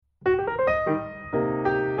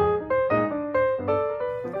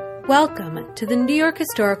Welcome to the New York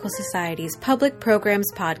Historical Society's Public Programs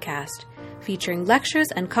Podcast, featuring lectures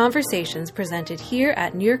and conversations presented here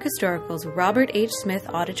at New York Historical's Robert H. Smith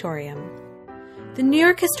Auditorium. The New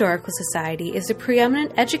York Historical Society is a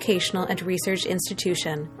preeminent educational and research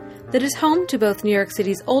institution that is home to both New York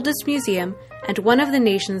City's oldest museum and one of the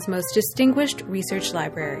nation's most distinguished research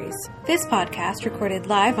libraries. This podcast, recorded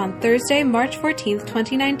live on Thursday, March 14th,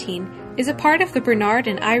 2019, is a part of the Bernard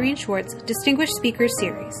and Irene Schwartz Distinguished Speakers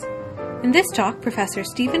Series. In this talk, Professor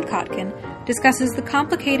Stephen Kotkin discusses the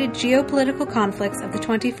complicated geopolitical conflicts of the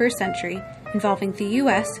 21st century involving the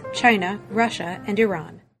U.S., China, Russia, and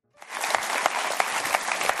Iran.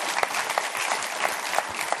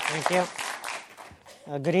 Thank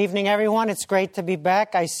you. Good evening, everyone. It's great to be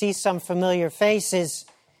back. I see some familiar faces,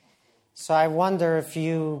 so I wonder if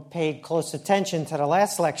you paid close attention to the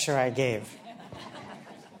last lecture I gave.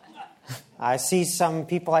 I see some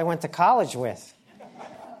people I went to college with.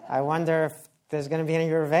 I wonder if there's going to be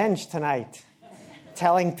any revenge tonight,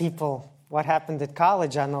 telling people what happened at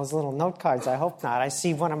college on those little note cards. I hope not. I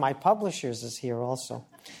see one of my publishers is here also.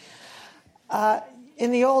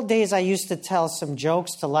 In the old days, I used to tell some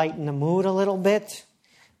jokes to lighten the mood a little bit,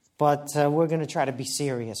 but we're going to try to be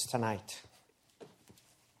serious tonight.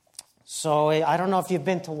 So I don't know if you've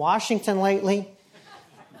been to Washington lately,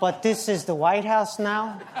 but this is the White House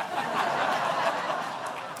now.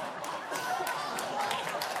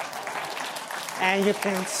 And you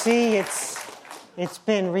can see it's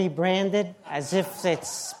been rebranded as if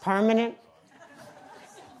it's permanent.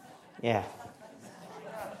 Yeah.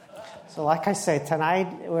 So like I say, tonight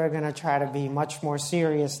we're going to try to be much more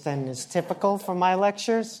serious than is typical for my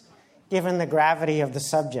lectures, given the gravity of the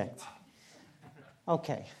subject.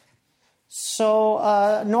 Okay.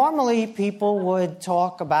 So normally people would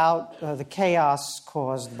talk about the chaos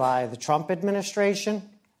caused by the Trump administration.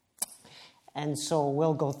 And so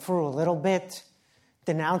we'll go through a little bit,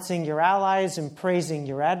 denouncing your allies and praising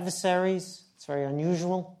your adversaries. It's very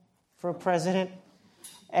unusual for a president.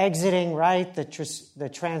 Exiting, right, the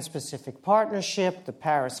Trans-Pacific Partnership, the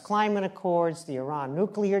Paris Climate Accords, the Iran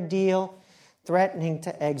nuclear deal, threatening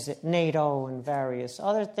to exit NATO and various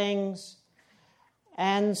other things.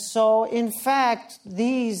 And so, in fact,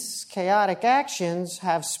 these chaotic actions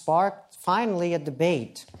have sparked, finally, a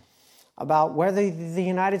debate about whether the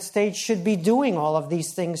United States should be doing all of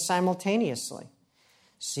these things simultaneously.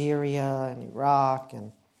 Syria and Iraq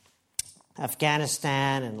and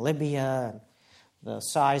Afghanistan and Libya and the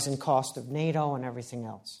size and cost of NATO and everything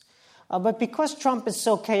else. But because Trump is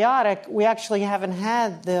so chaotic, we actually haven't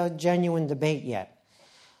had the genuine debate yet.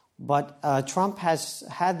 But Trump has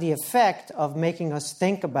had the effect of making us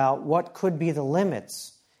think about what could be the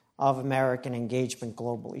limits of American engagement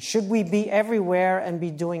globally. Should we be everywhere and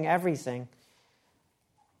be doing everything?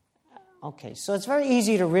 Okay, so it's very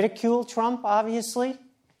easy to ridicule Trump, obviously.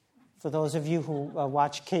 For those of you who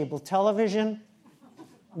watch cable television,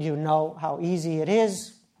 you know how easy it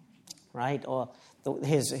is, right? Or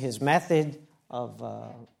his method of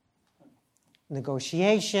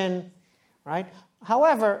negotiation, right?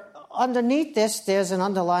 However, underneath this, there's an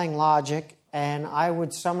underlying logic, and I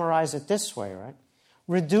would summarize it this way, right?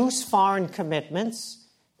 Reduce foreign commitments,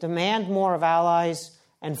 demand more of allies,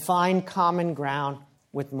 and find common ground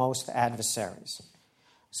with most adversaries.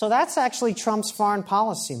 So that's actually Trump's foreign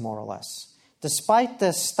policy, more or less. Despite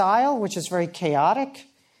the style, which is very chaotic,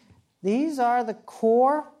 these are the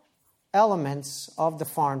core elements of the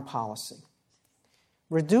foreign policy.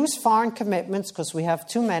 Reduce foreign commitments because we have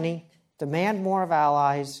too many, demand more of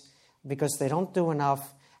allies because they don't do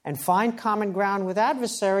enough, and find common ground with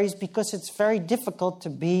adversaries because it's very difficult to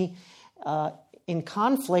be in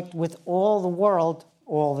conflict with all the world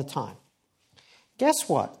all the time. Guess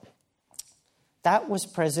what? That was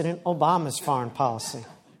President Obama's foreign policy.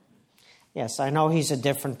 Yes, I know he's a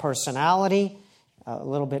different personality, a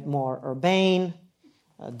little bit more urbane,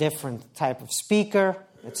 a different type of speaker,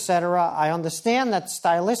 etc. I understand that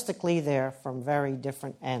stylistically they're from very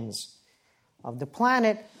different ends of the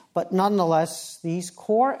planet, but nonetheless, these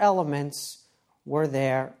core elements were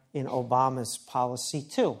there in Obama's policy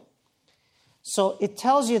too. So it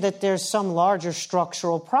tells you that there's some larger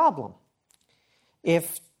structural problem.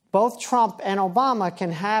 If both Trump and Obama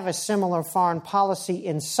can have a similar foreign policy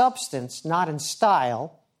in substance, not in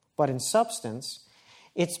style, but in substance,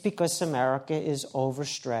 it's because America is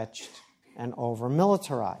overstretched and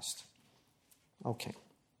over-militarized. Okay.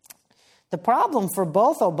 The problem for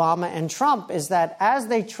both Obama and Trump is that as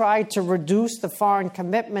they try to reduce the foreign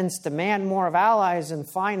commitments, demand more of allies, and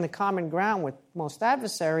find the common ground with most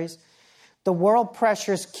adversaries, the world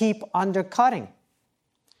pressures keep undercutting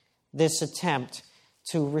this attempt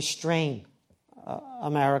to restrain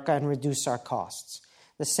America and reduce our costs.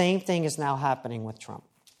 The same thing is now happening with Trump.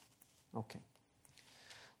 Okay.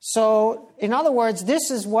 So, in other words, this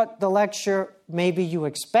is what the lecture maybe you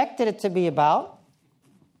expected it to be about,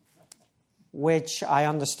 which I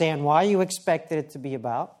understand why you expected it to be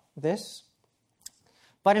about this.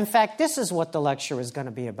 But in fact, this is what the lecture is going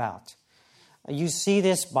to be about. You see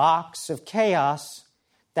this box of chaos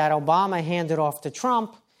that Obama handed off to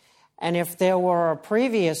Trump, and if there were a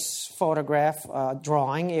previous photograph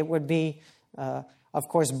drawing, it would be, of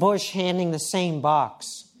course, Bush handing the same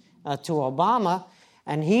box to Obama,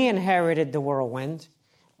 and he inherited the whirlwind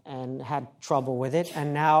and had trouble with it,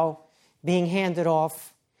 and now being handed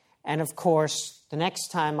off. And of course, the next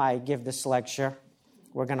time I give this lecture,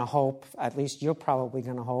 we're going to hope, at least you're probably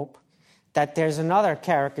going to hope, that there's another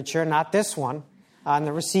caricature, not this one, on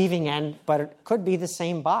the receiving end, but it could be the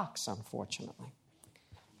same box, unfortunately.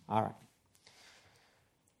 All right.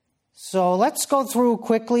 So let's go through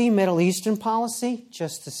quickly Middle Eastern policy,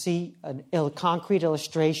 just to see a concrete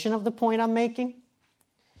illustration of the point I'm making.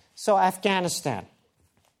 So Afghanistan.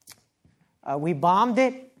 We bombed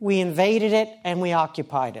it, we invaded it, and we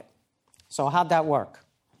occupied it. So how'd that work?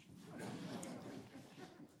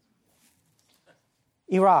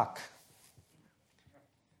 Iraq.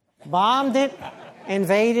 Bombed it,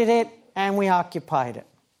 invaded it, and we occupied it.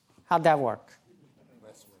 How'd that work?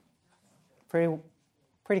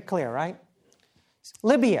 Pretty clear, right?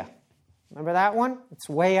 Libya. Remember that one? It's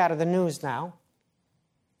way out of the news now.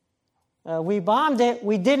 We bombed it,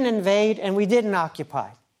 we didn't invade, and we didn't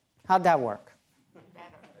occupy. How'd that work?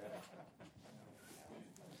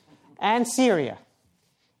 And Syria.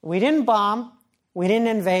 We didn't bomb, we didn't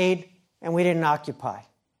invade, and we didn't occupy.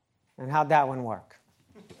 And how'd that one work?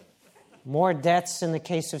 More deaths in the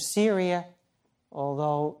case of Syria,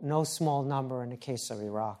 although no small number in the case of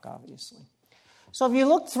Iraq, obviously. So if you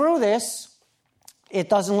look through this, it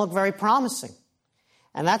doesn't look very promising.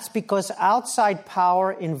 And that's because outside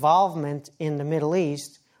power involvement in the Middle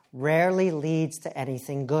East rarely leads to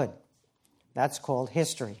anything good. That's called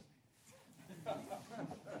history.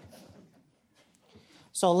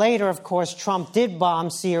 So later, of course, Trump did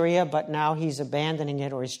bomb Syria, but now he's abandoning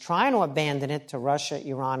it, or he's trying to abandon it to Russia,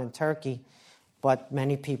 Iran, and Turkey. But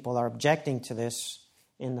many people are objecting to this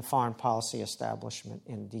in the foreign policy establishment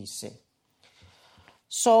in D.C.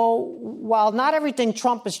 So while not everything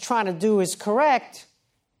Trump is trying to do is correct,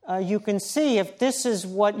 you can see if this is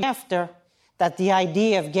what you're after, that the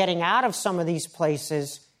idea of getting out of some of these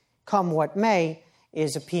places, come what may,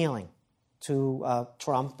 is appealing to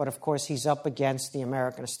Trump. But of course, he's up against the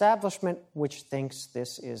American establishment, which thinks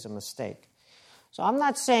this is a mistake. So I'm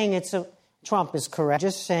not saying Trump is correct,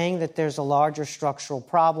 just saying that there's a larger structural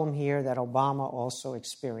problem here that Obama also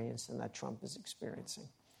experienced and that Trump is experiencing.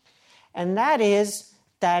 And that is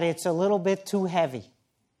that it's a little bit too heavy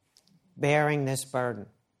bearing this burden.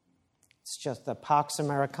 It's just the Pax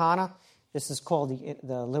Americana. This is called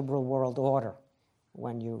the liberal world order.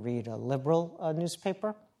 When you read a liberal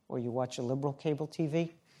newspaper or you watch a liberal cable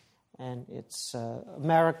TV, and it's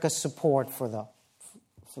America's support for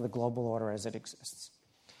the global order as it exists.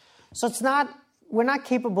 So we're not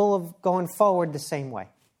capable of going forward the same way.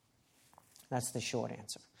 That's the short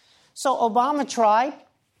answer. So Obama tried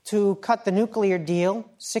to cut the nuclear deal,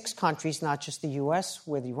 6 countries, not just the U.S.,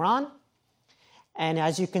 with Iran. And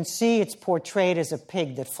as you can see, it's portrayed as a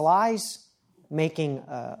pig that flies, making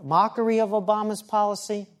a mockery of Obama's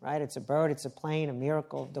policy, right? It's a bird, it's a plane, a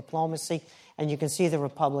miracle of diplomacy. And you can see the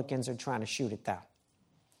Republicans are trying to shoot it down,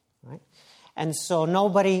 right? And so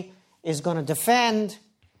nobody is going to defend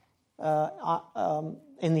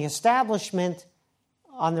in the establishment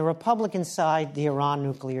on the Republican side the Iran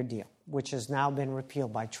nuclear deal, which has now been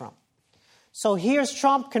repealed by Trump. So here's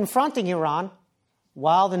Trump confronting Iran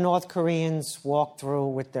while the North Koreans walk through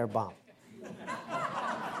with their bomb.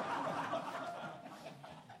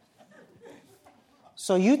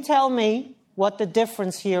 So you tell me what the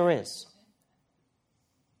difference here is.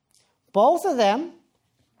 Both of them,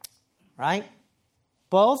 right?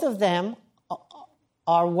 Both of them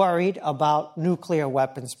are worried about nuclear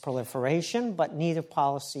weapons proliferation, but neither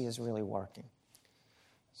policy is really working.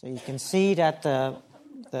 So you can see that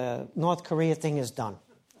the North Korea thing is done.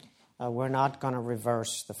 We're not going to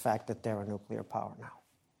reverse the fact that they're a nuclear power now.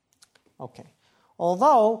 Okay.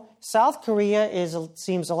 Although South Korea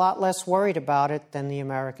seems a lot less worried about it than the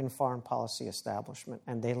American foreign policy establishment,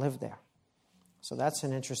 and they live there. So that's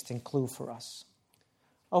an interesting clue for us.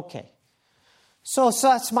 Okay. So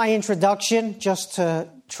that's my introduction, just to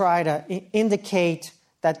try to indicate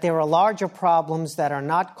that there are larger problems that are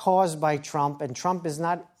not caused by Trump, and Trump is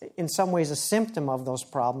not, in some ways, a symptom of those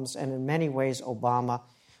problems, and in many ways, Obama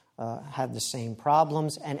have the same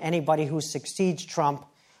problems, and anybody who succeeds Trump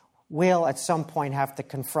will at some point have to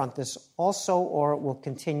confront this also, or it will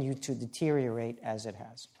continue to deteriorate as it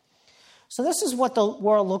has. So this is what the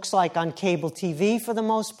world looks like on cable TV for the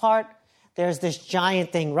most part. There's this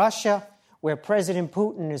giant thing, Russia, where President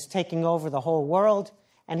Putin is taking over the whole world,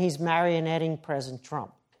 and he's marionetting President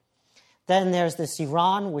Trump. Then there's this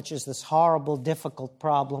Iran, which is this horrible, difficult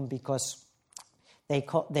problem because they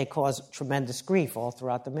cause tremendous grief all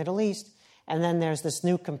throughout the Middle East. And then there's this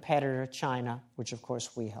new competitor, China, which, of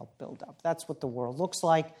course, we help build up. That's what the world looks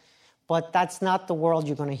like, but that's not the world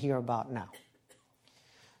you're going to hear about now.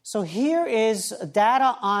 So here is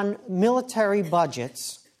data on military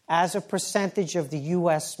budgets as a percentage of the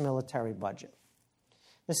U.S. military budget.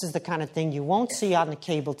 This is the kind of thing you won't see on the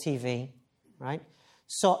cable TV, right?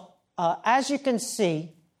 So as you can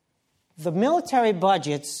see, the military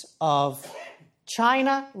budgets of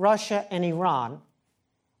China, Russia, and Iran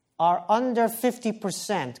are under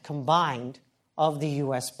 50% combined of the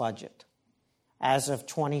U.S. budget as of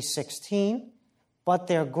 2016, but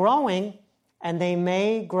they're growing, and they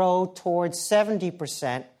may grow towards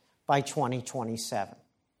 70% by 2027,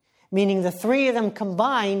 meaning the three of them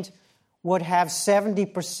combined would have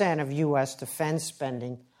 70% of U.S. defense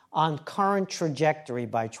spending on current trajectory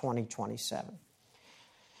by 2027.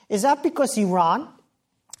 Is that because Iran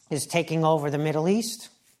is taking over the Middle East?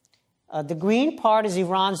 The green part is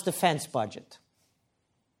Iran's defense budget.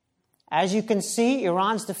 As you can see,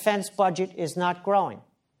 Iran's defense budget is not growing.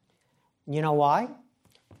 You know why?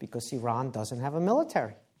 Because Iran doesn't have a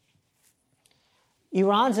military.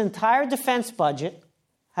 Iran's entire defense budget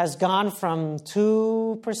has gone from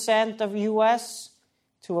 2% of U.S.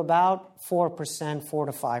 to about 4%, 4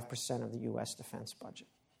 to 5% of the U.S. defense budget.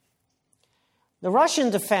 The Russian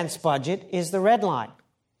defense budget is the red line.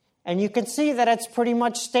 And you can see that it's pretty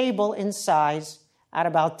much stable in size at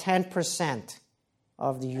about 10%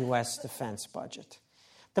 of the U.S. defense budget.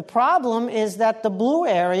 The problem is that the blue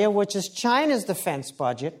area, which is China's defense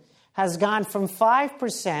budget, has gone from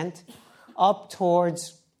 5% up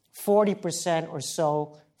towards 40% or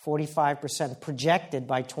so, 45% projected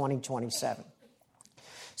by 2027.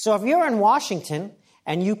 So if you're in Washington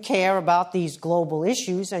and you care about these global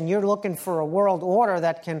issues and you're looking for a world order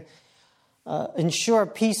that can ensure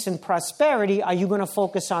peace and prosperity, are you going to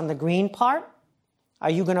focus on the green part? Are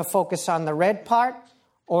you going to focus on the red part?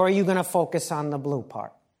 Or are you going to focus on the blue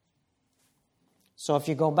part? So if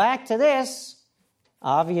you go back to this,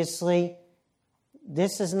 obviously,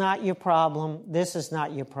 this is not your problem, this is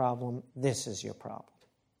not your problem, this is your problem.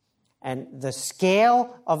 And the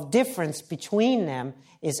scale of difference between them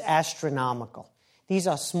is astronomical. These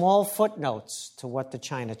are small footnotes to what the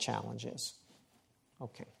China challenge is.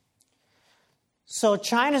 Okay. So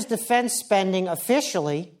China's defense spending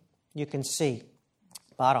officially, you can see,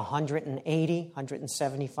 about 180,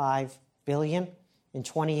 175 billion in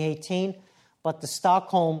 2018, but the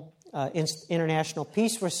Stockholm International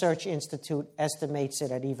Peace Research Institute estimates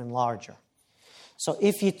it at even larger. So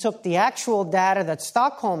if you took the actual data that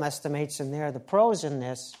Stockholm estimates, and they're the pros in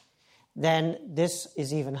this, then this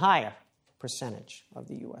is even higher percentage of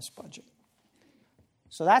the U.S. budget.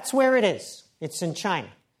 So that's where it is. It's in China.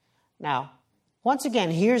 Now, once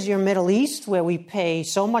again, here's your Middle East, where we pay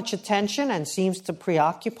so much attention and seems to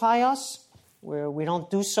preoccupy us, where we don't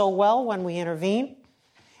do so well when we intervene.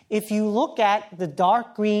 If you look at the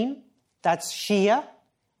dark green, that's Shia,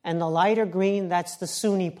 and the lighter green, that's the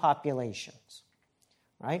Sunni populations,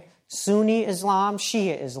 right? Sunni Islam,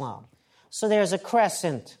 Shia Islam. So there's a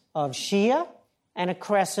crescent of Shia and a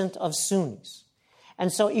crescent of Sunnis.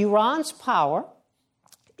 And so Iran's power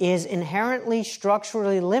is inherently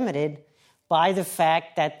structurally limited by the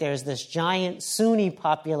fact that there's this giant Sunni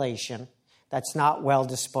population that's not well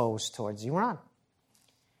disposed towards Iran.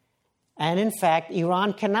 And in fact,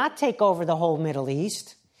 Iran cannot take over the whole Middle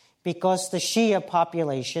East because the Shia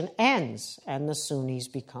population ends and the Sunnis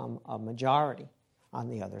become a majority on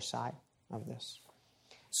the other side of this.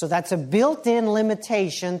 So that's a built-in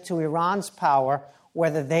limitation to Iran's power,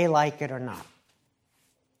 whether they like it or not.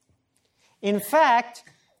 In fact,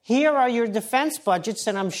 here are your defense budgets,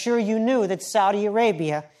 and I'm sure you knew that Saudi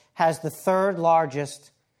Arabia has the third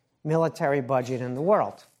largest military budget in the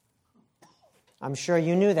world. I'm sure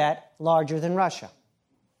you knew that, larger than Russia.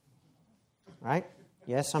 Right?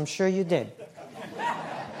 Yes, I'm sure you did.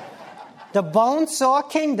 The Bone Saw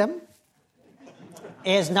Kingdom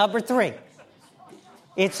is number 3.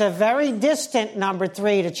 It's a very distant number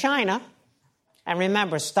 3 to China. And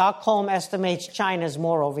remember, Stockholm estimates China's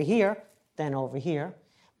more over here than over here.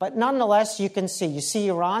 But nonetheless, you can see. You see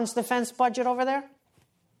Iran's defense budget over there?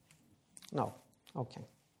 No. Okay.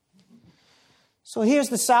 So here's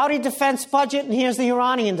the Saudi defense budget, and here's the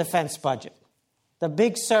Iranian defense budget. The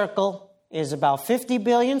big circle is about 50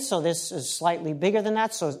 billion, so this is slightly bigger than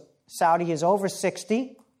that. So Saudi is over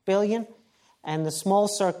 60 billion, and the small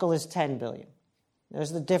circle is 10 billion.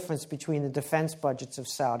 There's the difference between the defense budgets of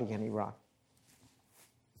Saudi and Iran.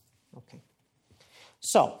 Okay.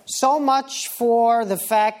 So much for the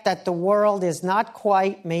fact that the world is not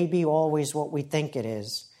quite maybe always what we think it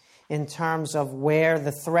is in terms of where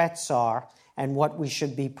the threats are and what we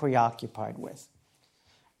should be preoccupied with.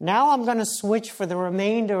 Now I'm going to switch for the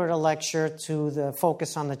remainder of the lecture to the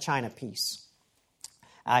focus on the China piece.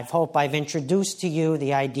 I hope I've introduced to you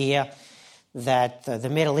the idea that the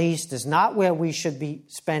Middle East is not where we should be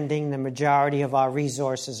spending the majority of our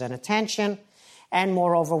resources and attention. And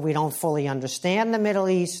moreover, we don't fully understand the Middle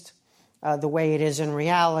East the way it is in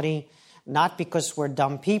reality, not because we're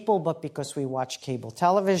dumb people, but because we watch cable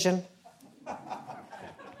television.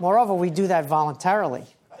 Moreover, we do that voluntarily.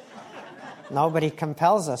 Nobody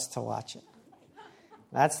compels us to watch it.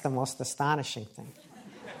 That's the most astonishing thing.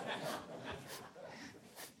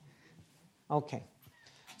 Okay.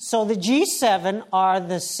 So the G7 are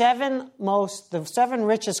the seven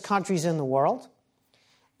richest countries in the world.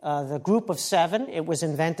 The group of seven, it was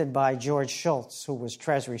invented by George Shultz, who was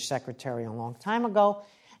Treasury Secretary a long time ago.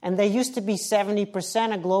 And they used to be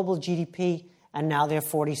 70% of global GDP, and now they're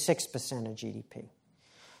 46% of GDP.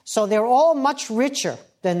 So they're all much richer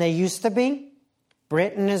than they used to be.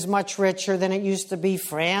 Britain is much richer than it used to be.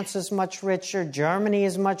 France is much richer. Germany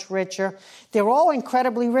is much richer. They're all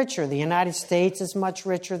incredibly richer. The United States is much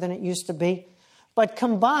richer than it used to be. But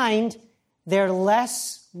combined, they're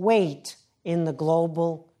less weight in the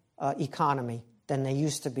global economy than they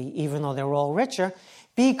used to be, even though they're all richer,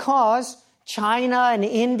 because China and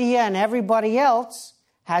India and everybody else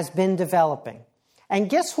has been developing. And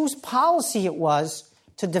guess whose policy it was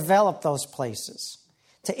to develop those places,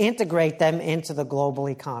 to integrate them into the global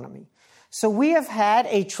economy? So we have had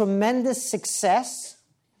a tremendous success.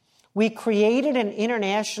 We created an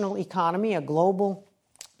international economy, a global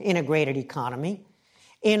integrated economy,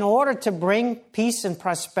 in order to bring peace and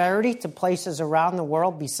prosperity to places around the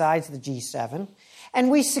world besides the G7.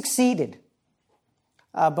 And we succeeded.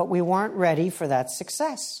 But we weren't ready for that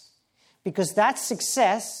success. Because that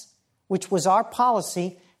success, which was our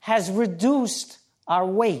policy, has reduced our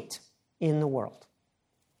weight in the world.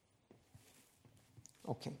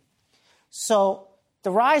 Okay. So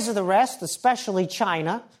the rise of the rest, especially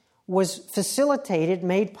China, was facilitated,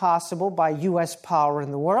 made possible by U.S. power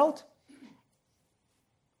in the world.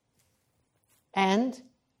 And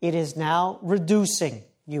it is now reducing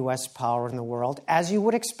U.S. power in the world, as you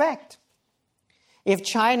would expect. If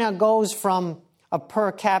China goes from a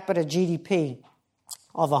per capita GDP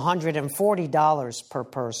of $140 per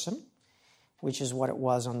person, which is what it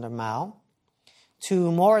was under Mao,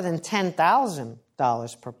 to more than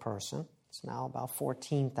 $10,000 per person, it's now about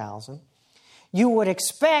 $14,000, you would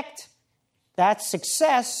expect that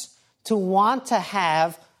success to want to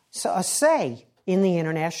have a say in the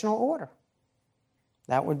international order.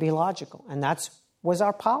 That would be logical. And that was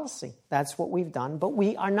our policy. That's what we've done. But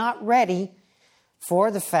we are not ready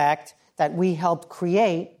for the fact that we helped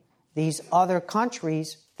create these other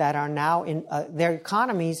countries that are now in their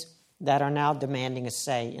economies that are now demanding a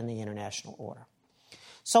say in the international order.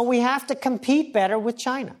 So we have to compete better with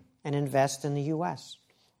China and invest in the U.S.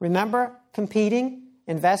 Remember, competing,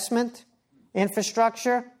 investment,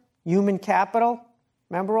 infrastructure, human capital.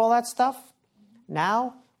 Remember all that stuff?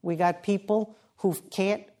 Now we got people who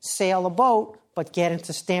can't sail a boat, but get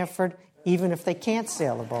into Stanford even if they can't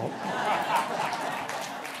sail a boat.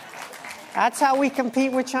 That's how we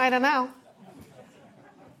compete with China now.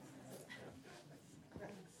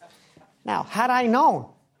 Now, had I known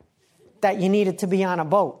that you needed to be on a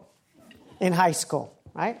boat in high school,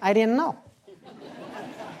 right? I didn't know.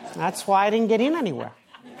 That's why I didn't get in anywhere.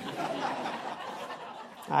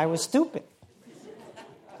 I was stupid.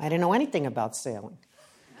 I didn't know anything about sailing.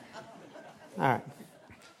 All right.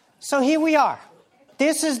 So here we are.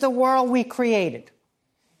 This is the world we created.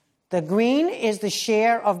 The green is the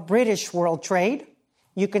share of British world trade.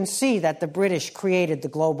 You can see that the British created the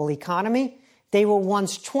global economy. They were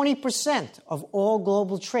once 20% of all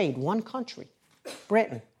global trade, one country,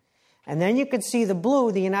 Britain. And then you can see the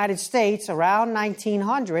blue, the United States, around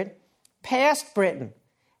 1900, passed Britain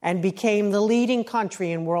and became the leading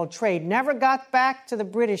country in world trade. Never got back to the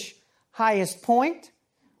British highest point,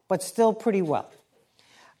 but still pretty well.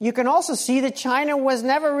 You can also see that China was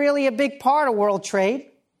never really a big part of world trade.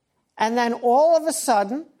 And then all of a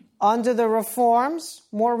sudden, under the reforms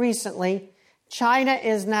more recently, China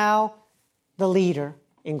is now the leader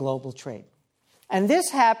in global trade. And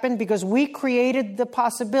this happened because we created the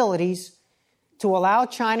possibilities to allow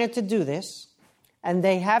China to do this, and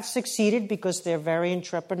they have succeeded because they're very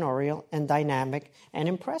entrepreneurial and dynamic and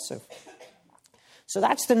impressive. So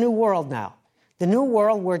that's the new world now. The new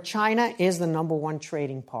world where China is the number one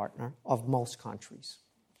trading partner of most countries.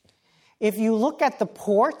 If you look at the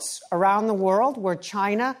ports around the world where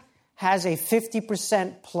China has a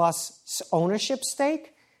 50% plus ownership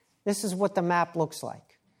stake, this is what the map looks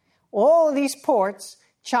like. All of these ports,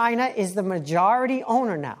 China is the majority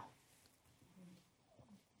owner now.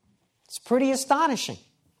 It's pretty astonishing.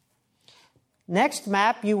 Next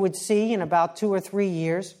map you would see in about 2 or 3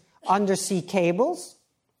 years, undersea cables,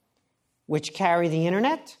 which carry the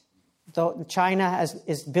internet. China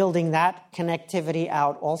is building that connectivity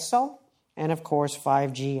out also. And of course,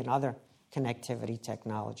 5G and other connectivity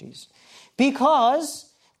technologies.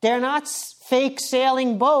 Because they're not fake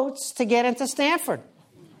sailing boats to get into Stanford.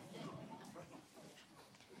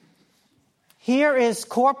 Here is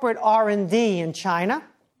corporate R&D in China.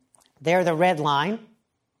 They're the red line.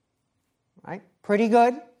 Right? Pretty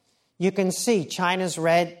good. You can see China's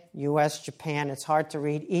red, US, Japan. It's hard to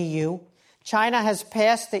read. EU. China has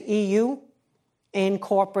passed the EU in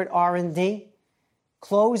corporate R&D,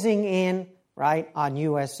 closing in, right, on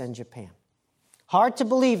US and Japan. Hard to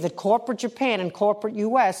believe that corporate Japan and corporate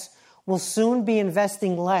US will soon be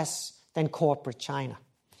investing less than corporate China.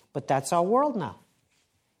 But that's our world now.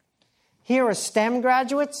 Here are STEM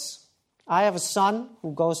graduates. I have a son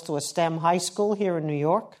who goes to a STEM high school here in New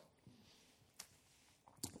York.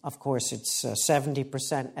 Of course, it's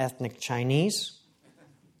 70% ethnic Chinese.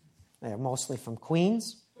 They're mostly from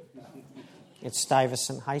Queens. It's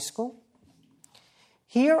Stuyvesant High School.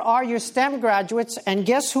 Here are your STEM graduates, and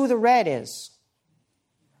guess who the red is?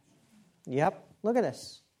 Yep, look at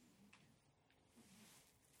this.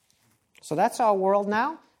 So that's our world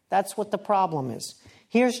now. That's what the problem is.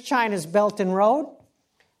 Here's China's Belt and Road.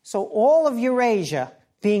 So all of Eurasia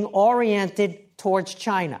being oriented towards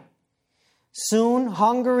China. Soon,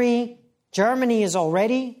 Hungary, Germany is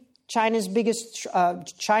already Germany's biggest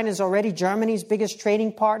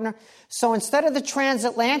trading partner. So instead of the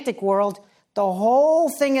transatlantic world, the whole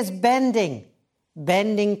thing is bending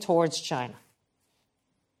towards China.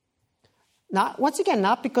 Once again,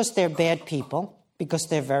 not because they're bad people, because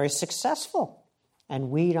they're very successful, and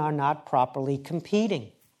we are not properly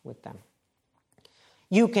competing with them.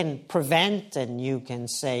 You can prevent and you can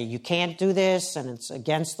say you can't do this and it's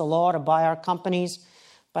against the law to buy our companies,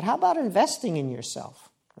 but how about investing in yourself?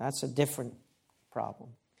 That's a different problem.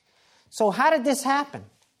 So how did this happen?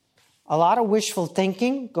 A lot of wishful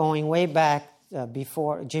thinking going way back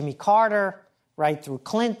before Jimmy Carter, right through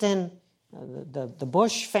Clinton, the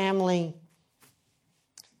Bush family,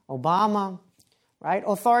 Obama, right?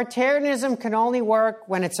 Authoritarianism can only work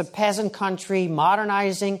when it's a peasant country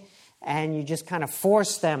modernizing and you just kind of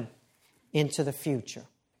force them into the future.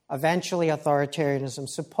 Eventually, authoritarianism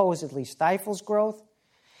supposedly stifles growth.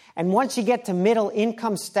 And once you get to middle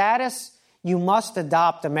income status, you must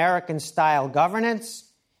adopt American-style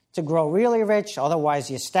governance to grow really rich, otherwise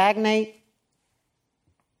you stagnate.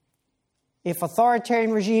 If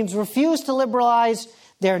authoritarian regimes refuse to liberalize,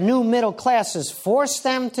 their new middle classes force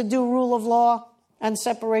them to do rule of law and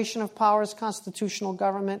separation of powers, constitutional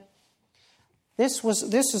government. This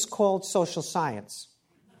is called social science.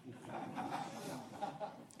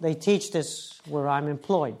 They teach this where I'm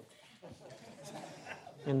employed,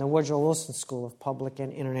 in the Woodrow Wilson School of Public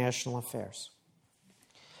and International Affairs.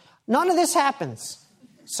 None of this happens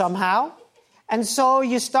somehow, and so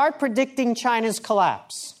you start predicting China's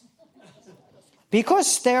collapse.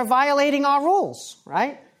 Because they're violating our rules,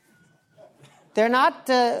 right? They're not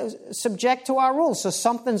subject to our rules, so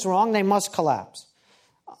something's wrong, they must collapse.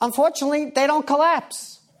 Unfortunately, they don't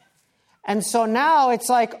collapse. And so now it's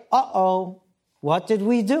like, uh-oh, what did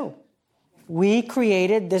we do? We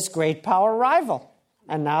created this great power rival,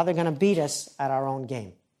 and now they're going to beat us at our own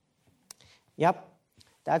game. Yep,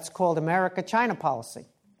 that's called America-China policy.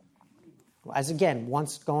 As again,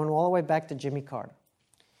 once going all the way back to Jimmy Carter.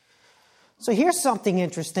 So here's something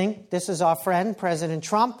interesting. This is our friend, President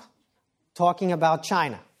Trump, talking about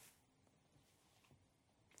China.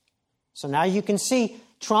 So now you can see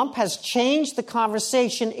Trump has changed the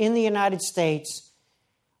conversation in the United States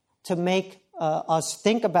to make us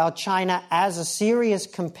think about China as a serious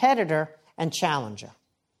competitor and challenger.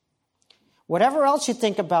 Whatever else you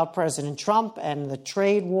think about President Trump and the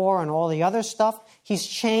trade war and all the other stuff, he's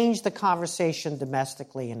changed the conversation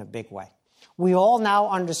domestically in a big way. We all now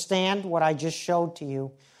understand what I just showed to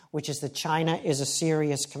you, which is that China is a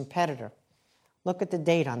serious competitor. Look at the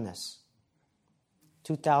date on this,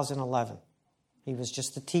 2011. He was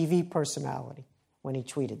just a TV personality. when he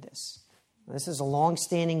tweeted this. This is a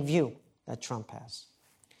long-standing view that Trump has.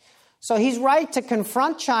 So he's right to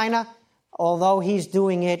confront China, although he's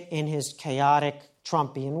doing it in his chaotic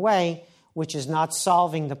Trumpian way, which is not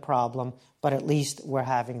solving the problem, but at least we're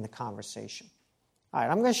having the conversation. All right,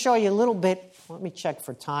 I'm going to show you a little bit. Let me check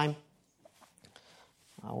for time.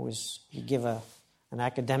 You give an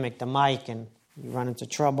academic the mic and you run into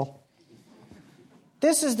trouble.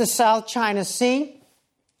 This is the South China Sea,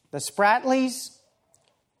 the Spratlys.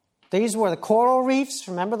 These were the coral reefs.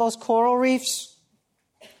 Remember those coral reefs?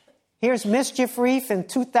 Here's Mischief Reef in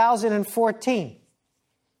 2014.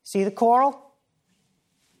 See the coral?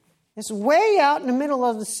 It's way out in the middle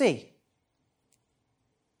of the sea.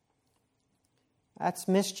 That's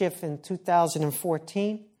Mischief in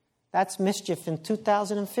 2014. That's Mischief in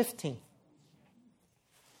 2015.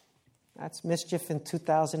 That's Mischief in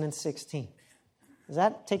 2016. Does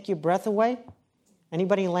that take your breath away?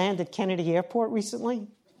 Anybody land at Kennedy Airport recently?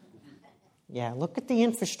 Yeah, look at the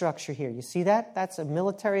infrastructure here. You see that? That's a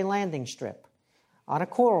military landing strip on a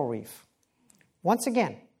coral reef. Once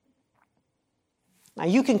again. Now,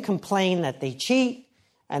 you can complain that they cheat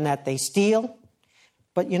and that they steal,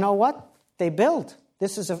 but you know what? They build.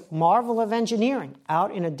 This is a marvel of engineering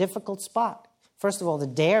out in a difficult spot. First of all, the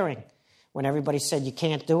daring, when everybody said you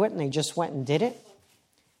can't do it, and they just went and did it.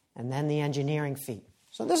 And then the engineering feat.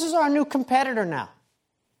 So this is our new competitor now.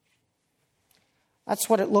 That's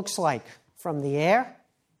what it looks like from the air.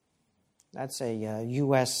 That's a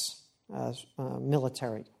U.S.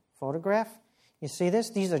 Military photograph. You see this?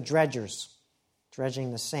 These are dredgers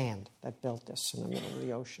dredging the sand that built this in the middle of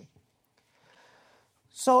the ocean.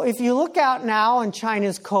 So if you look out now on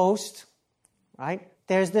China's coast, right,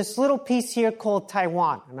 there's this little piece here called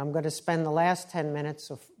Taiwan. And I'm going to spend the last 10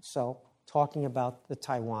 minutes or so talking about the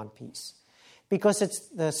Taiwan piece. Because it's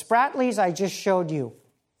the Spratlys I just showed you,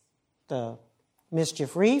 the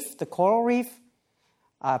Mischief Reef, the coral reef,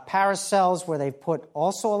 Paracels where they put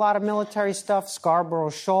also a lot of military stuff,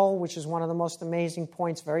 Scarborough Shoal, which is one of the most amazing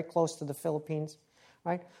points, very close to the Philippines.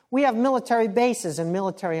 Right? We have military bases and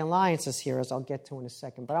military alliances here, as I'll get to in a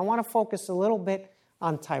second. But I want to focus a little bit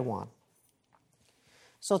on Taiwan.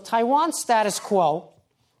 So Taiwan's status quo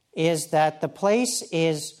is that the place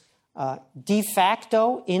is de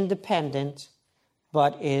facto independent,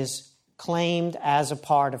 but is claimed as a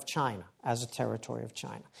part of China, as a territory of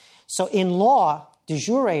China. So in law, de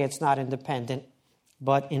jure, it's not independent,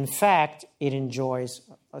 but in fact, it enjoys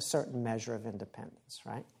a certain measure of independence,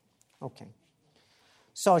 right? Okay.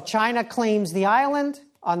 So China claims the island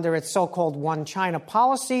under its so-called One China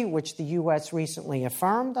policy, which the U.S. recently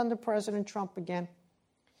affirmed under President Trump again.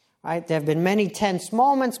 Right? There have been many tense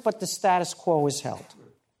moments, but the status quo is held.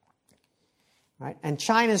 Right? And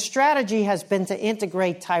China's strategy has been to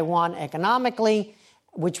integrate Taiwan economically,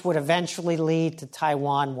 which would eventually lead to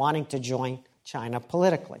Taiwan wanting to join China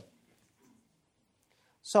politically.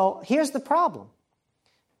 So here's the problem.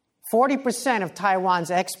 40% of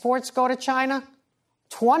Taiwan's exports go to China.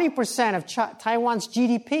 20% of Taiwan's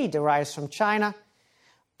GDP derives from China,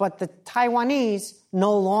 but the Taiwanese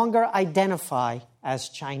no longer identify as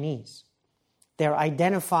Chinese. They're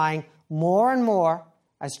identifying more and more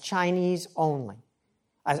as Chinese only.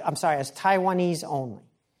 As Taiwanese only.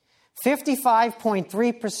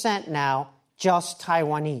 55.3% now just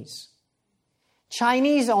Taiwanese.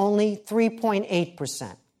 Chinese only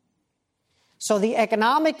 3.8%. So the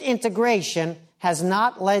economic integration has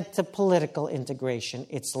not led to political integration.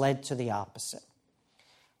 It's led to the opposite.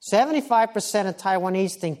 75% of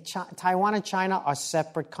Taiwanese think Taiwan and China are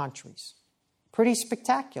separate countries. Pretty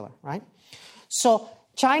spectacular, right? So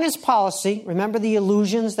China's policy, remember the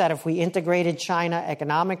illusions that if we integrated China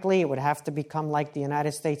economically, it would have to become like the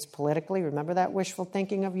United States politically? Remember that wishful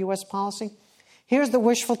thinking of U.S. policy? Here's the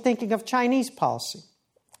wishful thinking of Chinese policy.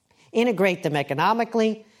 Integrate them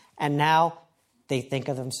economically, and now they think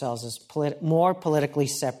of themselves as more politically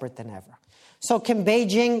separate than ever. So can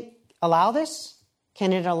Beijing allow this?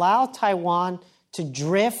 Can it allow Taiwan to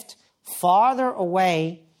drift farther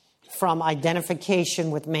away from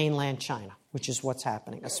identification with mainland China, which is what's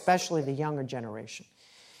happening, especially the younger generation?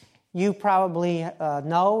 You probably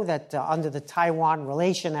know that under the Taiwan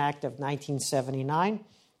Relation Act of 1979,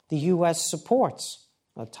 the U.S. supports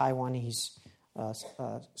Taiwanese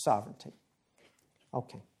sovereignty.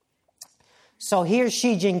 Okay. So here's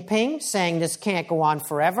Xi Jinping saying this can't go on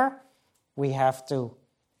forever. We have to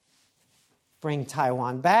bring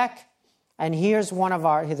Taiwan back. And here's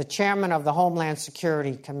the chairman of the Homeland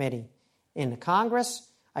Security Committee in the Congress.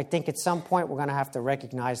 I think at some point we're going to have to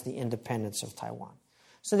recognize the independence of Taiwan.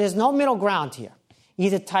 So there's no middle ground here.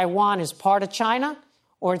 Either Taiwan is part of China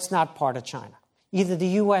or it's not part of China. Either the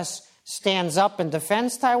U.S. stands up and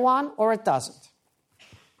defends Taiwan, or it doesn't.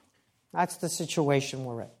 That's the situation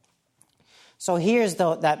we're in. So here's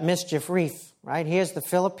that mischief wreath, right? Here's the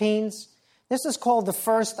Philippines. This is called the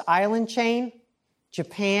first island chain: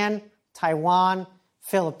 Japan, Taiwan,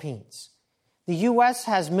 Philippines. The U.S.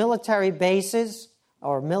 has military bases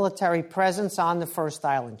or military presence on the first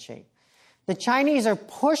island chain. The Chinese are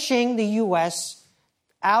pushing the U.S.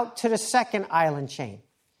 out to the second island chain.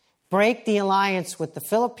 Break the alliance with the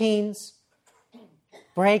Philippines,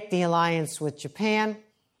 break the alliance with Japan,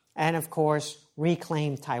 and, of course,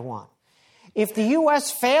 reclaim Taiwan. If the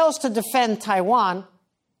U.S. fails to defend Taiwan,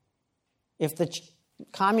 if the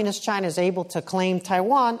Communist China is able to claim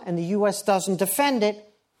Taiwan and the U.S. doesn't defend it,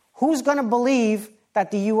 who's going to believe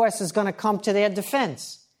that the U.S. is going to come to their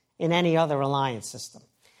defense in any other alliance system?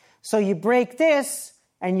 So you break this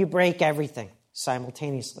and you break everything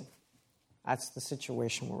simultaneously. That's the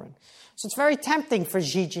situation we're in. So it's very tempting for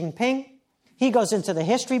Xi Jinping. He goes into the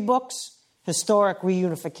history books, historic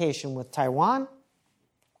reunification with Taiwan,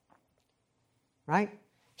 right?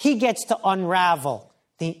 He gets to unravel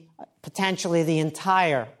potentially the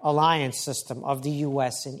entire alliance system of the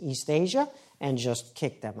U.S. in East Asia and just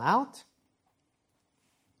kick them out.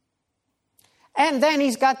 And then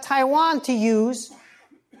he's got Taiwan to use,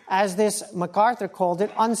 as this MacArthur called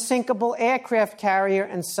it, unsinkable aircraft carrier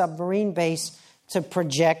and submarine base to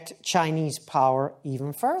project Chinese power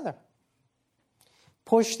even further.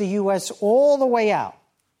 Push the U.S. all the way out.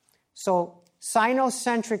 So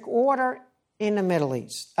Sino-centric order in the Middle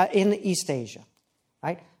East, in East Asia,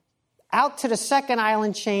 right? Out to the second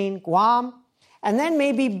island chain, Guam, and then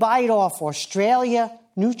maybe bite off Australia,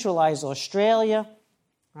 neutralize Australia,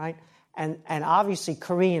 right? And obviously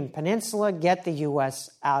Korean Peninsula, get the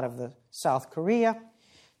U.S. out of the South Korea.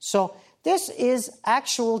 So this is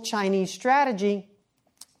actual Chinese strategy,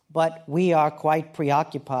 but we are quite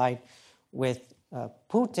preoccupied with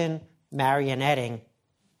Putin marionetting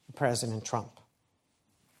President Trump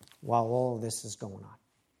while all of this is going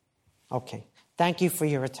on. Okay, thank you for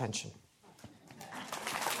your attention.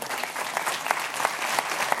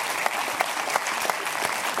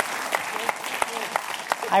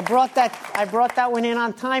 I brought that one in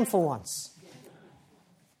on time for once.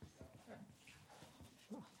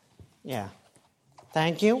 Yeah.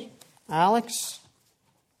 Thank you, Alex.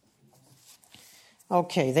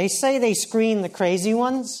 Okay, they say they screen the crazy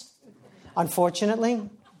ones. Unfortunately,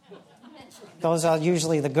 those are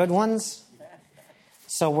usually the good ones.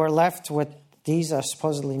 So we're left with these are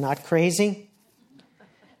supposedly not crazy.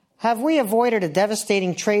 Have we avoided a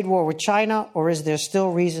devastating trade war with China, or is there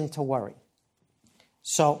still reason to worry?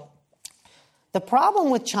 So the problem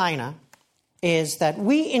with China is that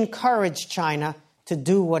we encourage China to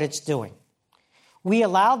do what it's doing. We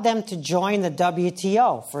allowed them to join the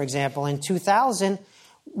WTO, for example, in 2000,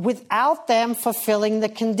 without them fulfilling the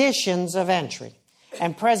conditions of entry.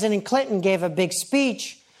 And President Clinton gave a big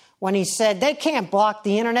speech when he said they can't block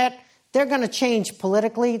the internet. They're going to change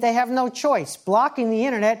politically. They have no choice. Blocking the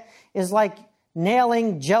internet is like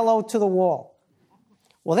nailing Jell-O to the wall.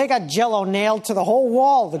 Well, they got Jell-O nailed to the whole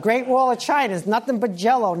wall. The Great Wall of China is nothing but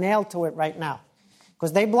Jell-O nailed to it right now,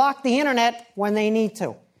 because they block the internet when they need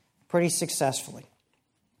to, pretty successfully.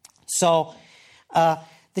 So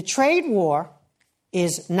the trade war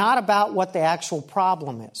is not about what the actual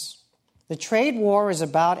problem is. The trade war is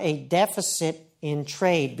about a deficit in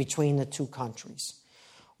trade between the two countries,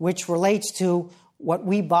 which relates to what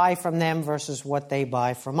we buy from them versus what they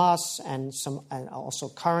buy from us, and also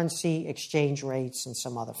currency, exchange rates, and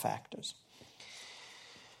some other factors.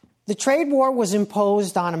 The trade war was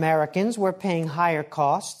imposed on Americans. We're paying higher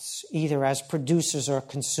costs, either as producers or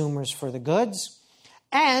consumers for the goods.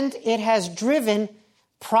 And it has driven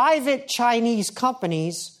private Chinese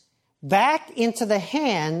companies back into the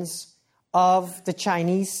hands of the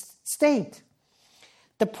Chinese state.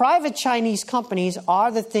 The private Chinese companies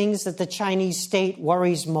are the things that the Chinese state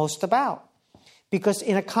worries most about. Because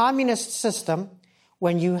in a communist system,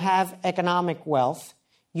 when you have economic wealth,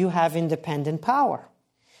 you have independent power.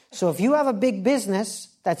 So if you have a big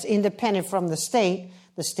business that's independent from the state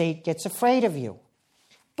gets afraid of you.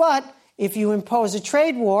 But if you impose a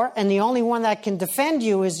trade war and the only one that can defend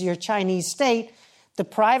you is your Chinese state, the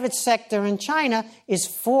private sector in China is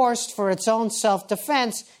forced for its own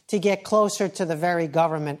self-defense to get closer to the very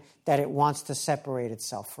government that it wants to separate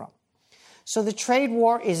itself from. So the trade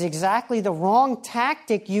war is exactly the wrong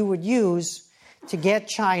tactic you would use to get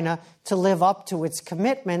China to live up to its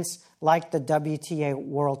commitments, like the WTO,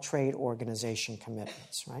 World Trade Organization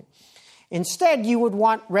commitments, right? Instead, you would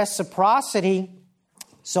want reciprocity.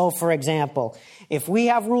 So, for example, if we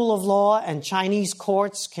have rule of law and Chinese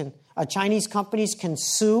companies can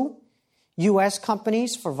sue U.S.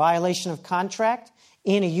 companies for violation of contract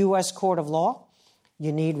in a U.S. court of law.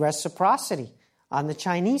 You need reciprocity on the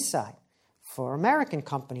Chinese side for American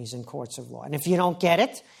companies in courts of law. And if you don't get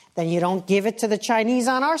it, then you don't give it to the Chinese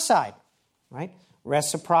on our side, right?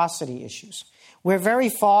 Reciprocity issues. We're very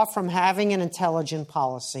far from having an intelligent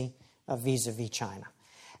policy vis-a-vis China.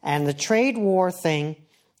 And the trade war thing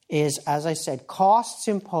is, as I said, costs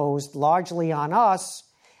imposed largely on us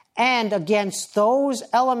and against those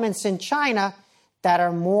elements in China that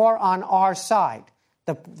are more on our side,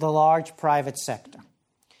 the large private sector.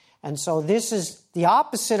 And so this is the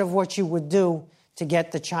opposite of what you would do to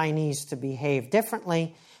get the Chinese to behave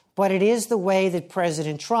differently, but it is the way that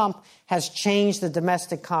President Trump has changed the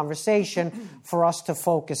domestic conversation for us to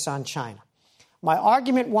focus on China. My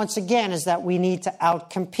argument, once again, is that we need to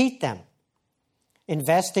outcompete them.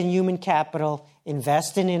 Invest in human capital,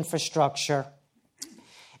 invest in infrastructure,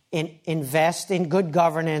 invest in good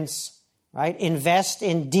governance, right? Invest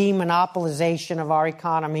in demonopolization of our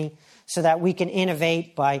economy so that we can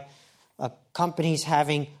innovate by companies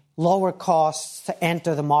having lower costs to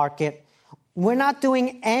enter the market. We're not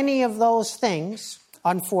doing any of those things,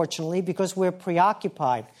 unfortunately, because we're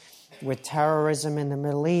preoccupied with terrorism in the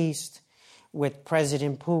Middle East, with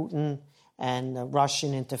President Putin and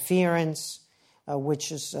Russian interference,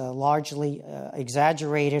 which is largely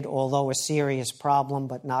exaggerated, although a serious problem,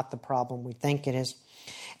 but not the problem we think it is.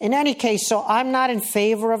 In any case, so I'm not in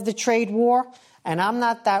favor of the trade war, and I'm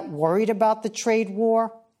not that worried about the trade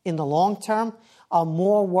war in the long term. I'm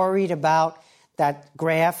more worried about that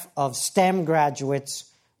graph of STEM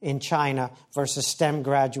graduates in China versus STEM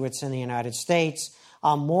graduates in the United States.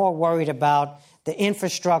 I'm more worried about the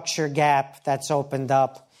infrastructure gap that's opened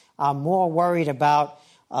up. I'm more worried about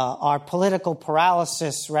our political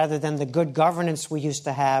paralysis rather than the good governance we used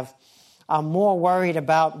to have. I'm more worried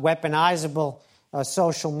about weaponizable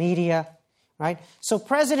social media, right? So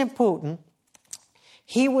President Putin,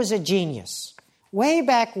 he was a genius. Way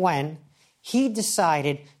back when, he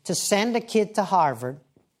decided to send a kid to Harvard,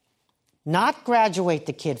 not graduate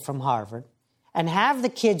the kid from Harvard, and have the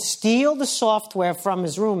kid steal the software from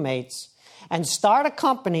his roommates and start a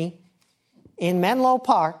company in Menlo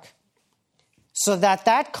Park so that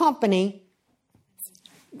that company,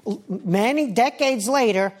 many decades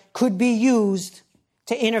later, could be used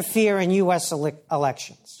to interfere in U.S.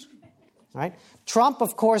 elections. Right? Trump,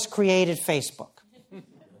 of course, created Facebook.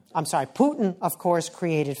 I'm sorry, Putin, of course,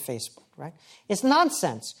 created Facebook. Right? It's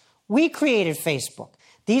nonsense. We created Facebook.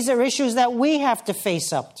 These are issues that we have to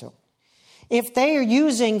face up to. If they are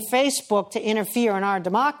using Facebook to interfere in our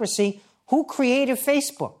democracy, who created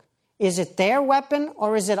Facebook? Is it their weapon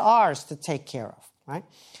or is it ours to take care of? Right?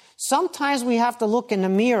 Sometimes we have to look in the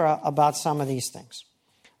mirror about some of these things.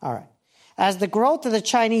 All right. As the growth of the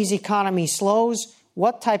Chinese economy slows,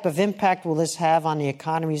 what type of impact will this have on the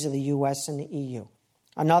economies of the U.S. and the EU?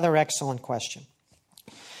 Another excellent question.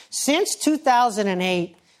 Since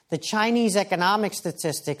 2008, the Chinese economic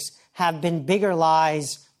statistics have been bigger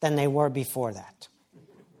lies than they were before that.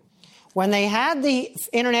 When they had the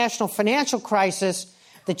international financial crisis,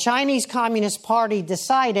 the Chinese Communist Party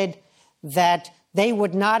decided that they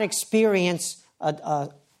would not experience a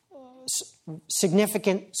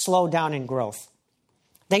significant slowdown in growth.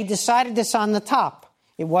 They decided this on the top.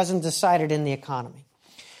 It wasn't decided in the economy.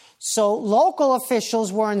 So local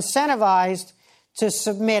officials were incentivized to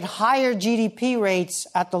submit higher GDP rates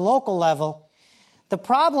at the local level. The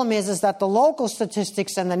problem is that the local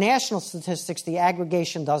statistics and the national statistics, the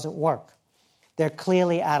aggregation doesn't work. They're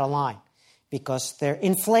clearly out of line because they're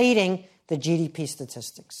inflating the GDP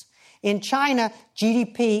statistics. In China,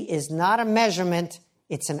 GDP is not a measurement,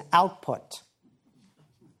 it's an output.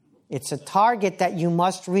 It's a target that you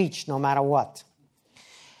must reach no matter what.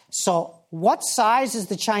 So what size is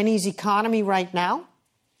the Chinese economy right now?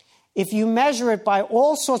 If you measure it by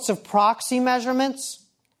all sorts of proxy measurements,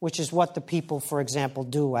 which is what the people, for example,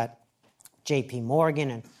 do at J.P. Morgan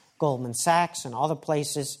and Goldman Sachs and other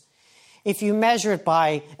places, if you measure it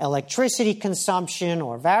by electricity consumption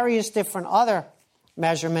or various different other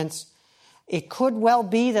measurements, it could well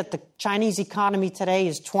be that the Chinese economy today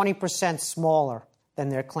is 20% smaller than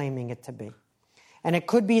they're claiming it to be. And it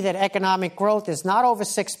could be that economic growth is not over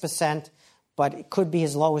 6%, but it could be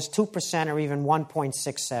as low as 2% or even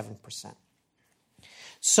 1.67%.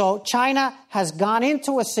 So China has gone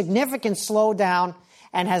into a significant slowdown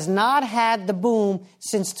and has not had the boom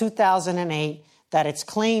since 2008 that it's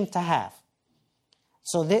claimed to have.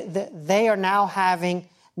 So they are now having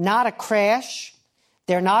not a crash.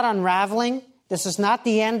 They're not unraveling. This is not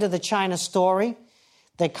the end of the China story.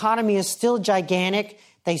 The economy is still gigantic.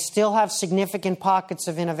 They still have significant pockets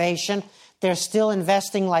of innovation. They're still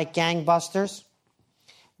investing like gangbusters,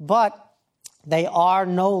 but they are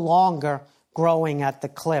no longer growing at the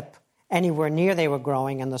clip anywhere near they were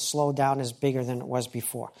growing, and the slowdown is bigger than it was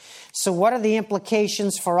before. So what are the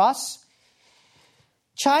implications for us?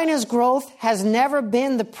 China's growth has never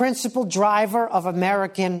been the principal driver of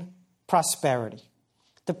American prosperity.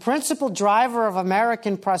 The principal driver of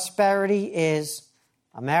American prosperity is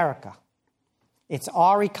America. It's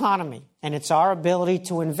our economy, and it's our ability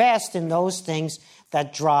to invest in those things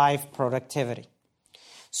that drive productivity.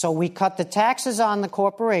 So we cut the taxes on the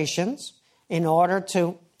corporations in order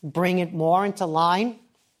to bring it more into line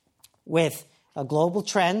with global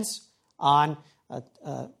trends on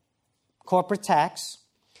corporate tax.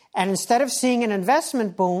 And instead of seeing an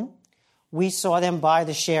investment boom, we saw them buy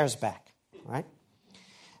the shares back, right?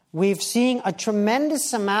 We've seen a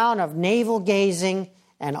tremendous amount of navel-gazing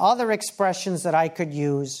and other expressions that I could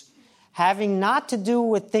use, having not to do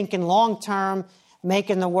with thinking long-term,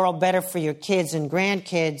 making the world better for your kids and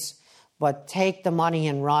grandkids, but take the money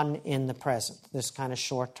and run in the present, this kind of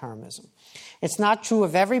short-termism. It's not true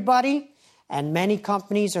of everybody, and many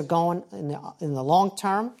companies are going in the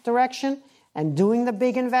long-term direction and doing the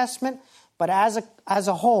big investment, but as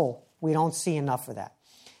a whole, we don't see enough of that.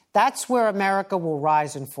 That's where America will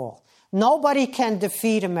rise and fall. Nobody can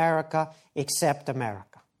defeat America except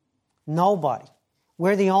America. Nobody.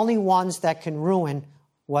 We're the only ones that can ruin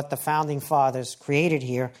what the Founding Fathers created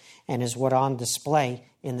here and is what on display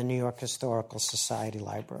in the New York Historical Society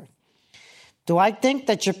Library. Do I think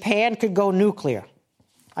that Japan could go nuclear?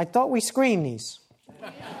 I thought we screened these.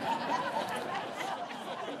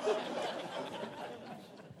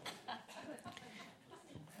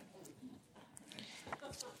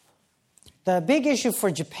 The big issue for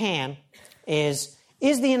Japan is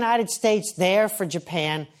the United States there for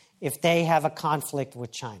Japan if they have a conflict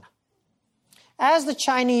with China? As the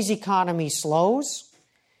Chinese economy slows,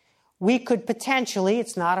 we could potentially,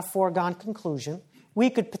 it's not a foregone conclusion, we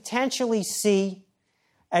could potentially see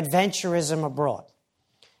adventurism abroad.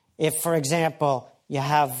 If, for example, you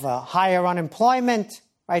have higher unemployment,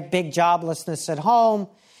 right, big joblessness at home,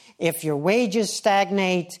 if your wages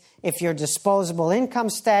stagnate, if your disposable income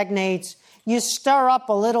stagnates, you stir up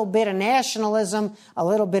a little bit of nationalism, a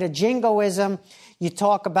little bit of jingoism. You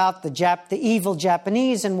talk about the evil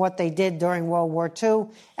Japanese and what they did during World War II,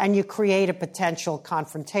 and you create a potential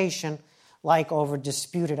confrontation like over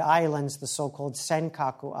disputed islands, the so-called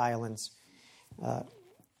Senkaku Islands,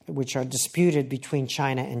 which are disputed between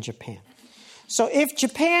China and Japan. So if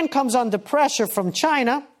Japan comes under pressure from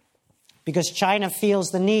China, because China feels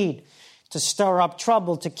the need to stir up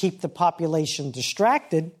trouble to keep the population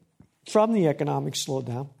distracted from the economic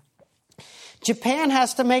slowdown, Japan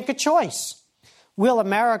has to make a choice. Will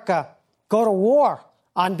America go to war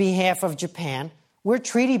on behalf of Japan? We're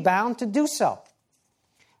treaty bound to do so.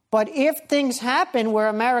 But if things happen where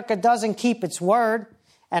America doesn't keep its word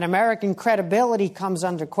and American credibility comes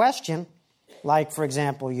under question, like, for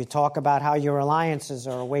example, you talk about how your alliances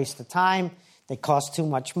are a waste of time, they cost too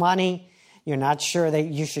much money, you're not sure that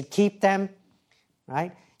you should keep them,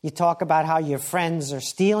 right? You talk about how your friends are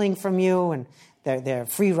stealing from you and they're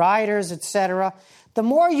free riders, etc. The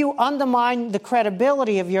more you undermine the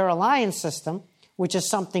credibility of your alliance system, which is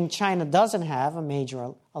something China doesn't have, a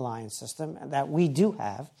major alliance system, that we do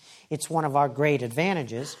have. It's one of our great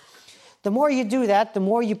advantages. The more you do that, the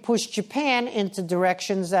more you push Japan into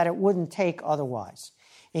directions that it wouldn't take otherwise,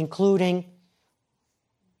 including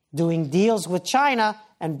doing deals with China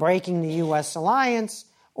and breaking the U.S. alliance,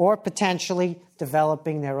 or potentially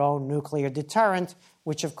developing their own nuclear deterrent,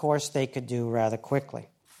 which, of course, they could do rather quickly.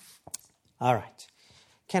 All right.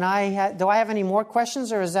 Do I have any more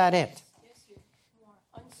questions, or is that it?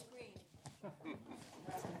 On screen.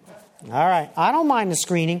 All right. I don't mind the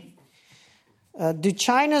screening. Do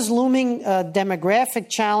China's looming demographic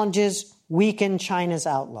challenges weaken China's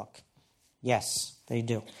outlook? Yes, they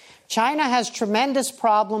do. China has tremendous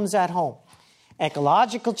problems at home.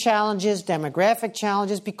 Ecological challenges, demographic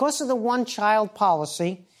challenges. Because of the one-child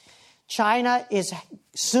policy, China is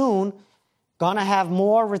soon going to have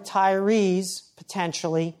more retirees,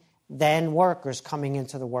 potentially, than workers coming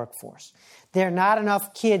into the workforce. There are not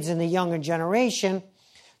enough kids in the younger generation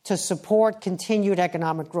to support continued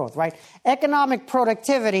economic growth, right? Economic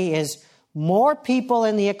productivity is more people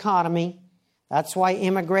in the economy. That's why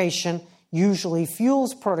immigration usually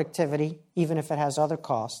fuels productivity, even if it has other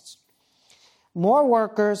costs. More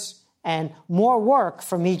workers and more work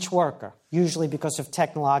from each worker, usually because of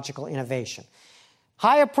technological innovation.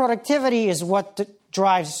 Higher productivity is what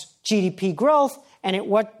drives GDP growth, and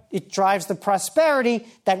it drives the prosperity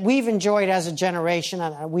that we've enjoyed as a generation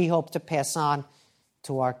and we hope to pass on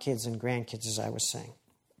to our kids and grandkids, as I was saying.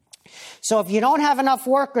 So if you don't have enough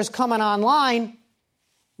workers coming online,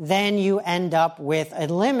 then you end up with a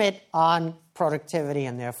limit on productivity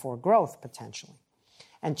and therefore growth potentially.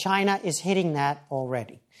 And China is hitting that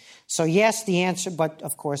already. So yes, the answer, but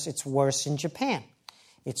of course it's worse in Japan.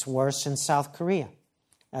 It's worse in South Korea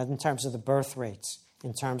in terms of the birth rates,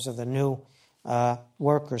 in terms of the new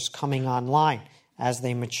workers coming online as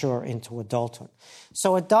they mature into adulthood.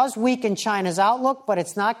 So it does weaken China's outlook, but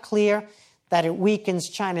it's not clear that it weakens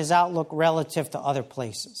China's outlook relative to other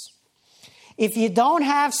places. If you don't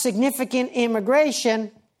have significant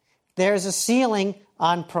immigration, there's a ceiling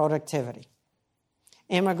on productivity.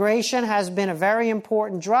 Immigration has been a very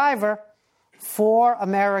important driver for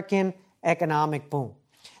American economic boom.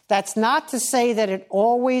 That's not to say that it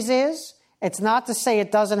always is. It's not to say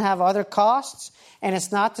it doesn't have other costs. And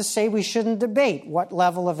it's not to say we shouldn't debate what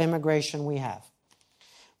level of immigration we have.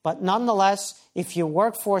 But nonetheless, if your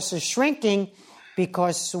workforce is shrinking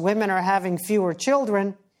because women are having fewer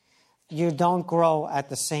children, you don't grow at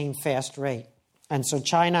the same fast rate. And so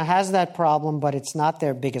China has that problem, but it's not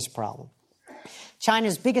their biggest problem.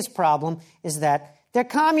 China's biggest problem is that they're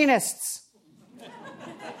communists.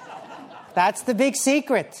 That's the big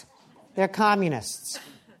secret. They're communists.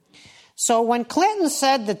 So when Clinton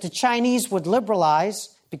said that the Chinese would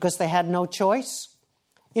liberalize because they had no choice,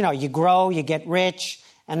 you grow, you get rich,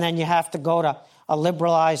 and then you have to go to a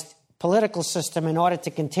liberalized political system in order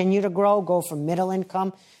to continue to grow, go from middle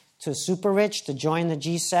income to super rich, to join the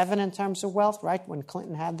G7 in terms of wealth, right, when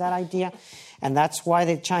Clinton had that idea. And that's why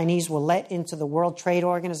the Chinese were let into the World Trade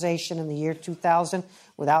Organization in the year 2000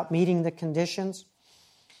 without meeting the conditions.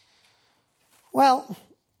 Well,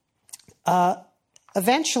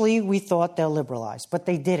 eventually we thought they'll liberalize, but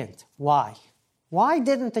they didn't. Why? Why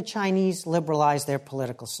didn't the Chinese liberalize their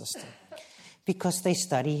political system? Because they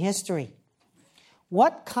study history.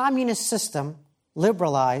 What communist system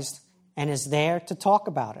liberalized and is there to talk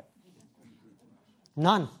about it?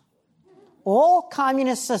 None. All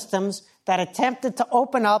communist systems that attempted to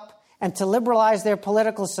open up and to liberalize their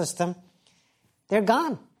political system, they're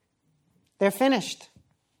gone. They're finished.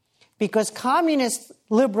 Because communist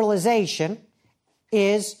liberalization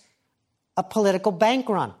is a political bank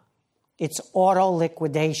run. It's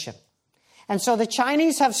auto-liquidation. And so the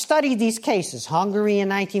Chinese have studied these cases. Hungary in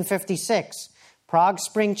 1956, Prague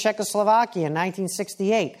Spring, Czechoslovakia in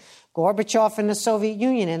 1968, Gorbachev in the Soviet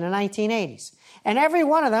Union in the 1980s. And every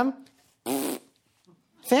one of them,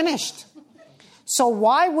 finished. So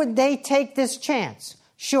why would they take this chance?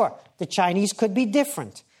 Sure, the Chinese could be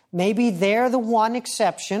different. Maybe they're the one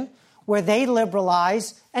exception where they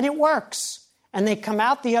liberalize and it works. And they come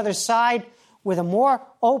out the other side with a more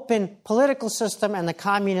open political system and the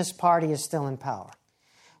Communist Party is still in power.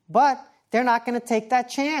 But they're not going to take that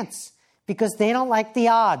chance because they don't like the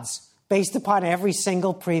odds based upon every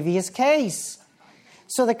single previous case.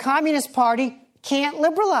 So the Communist Party can't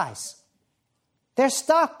liberalize. They're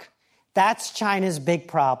stuck. That's China's big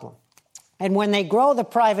problem. And when they grow the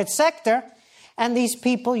private sector, and these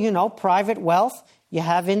people, private wealth, you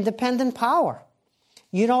have independent power.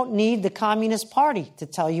 You don't need the Communist Party to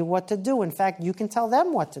tell you what to do. In fact, you can tell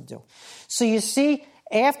them what to do. So you see,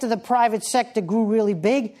 after the private sector grew really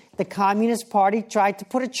big, the Communist Party tried to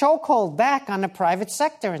put a chokehold back on the private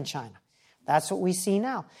sector in China. That's what we see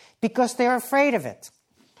now, because they're afraid of it.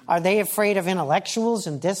 Are they afraid of intellectuals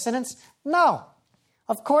and dissidents? No.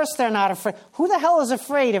 Of course they're not afraid. Who the hell is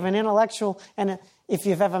afraid of an intellectual, if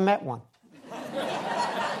you've ever met one?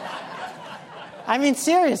 I mean,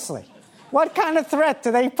 seriously. What kind of threat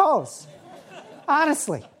do they pose?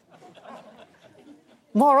 Honestly.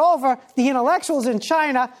 Moreover, the intellectuals in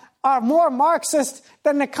China are more Marxist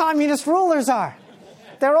than the communist rulers are.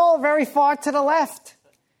 They're all very far to the left.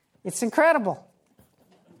 It's incredible.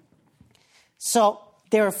 So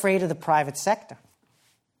they're afraid of the private sector.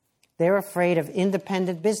 They're afraid of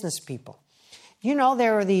independent business people.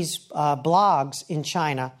 There are these blogs in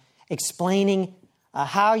China explaining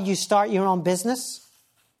how you start your own business.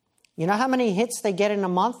 You know how many hits they get in a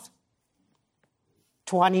month?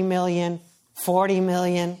 20 million, 40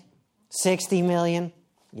 million, 60 million.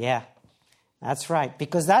 Yeah, that's right.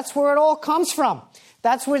 Because that's where it all comes from.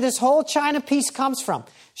 That's where this whole China piece comes from.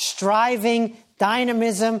 Striving,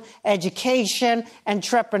 dynamism, education,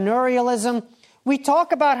 entrepreneurialism. We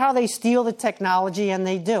talk about how they steal the technology, and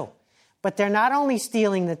they do. But they're not only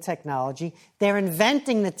stealing the technology, they're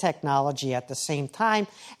inventing the technology at the same time.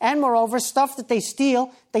 And moreover, stuff that they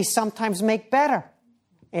steal, they sometimes make better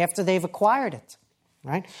after they've acquired it.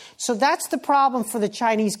 Right? So that's the problem for the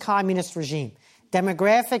Chinese communist regime.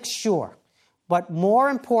 Demographics, sure. But more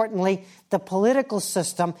importantly, the political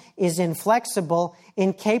system is inflexible,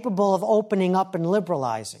 incapable of opening up and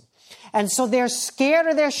liberalizing. And so they're scared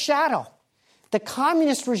of their shadow. The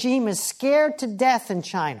communist regime is scared to death in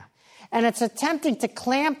China. And it's attempting to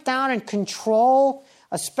clamp down and control,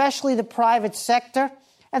 especially the private sector.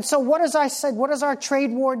 And so what does our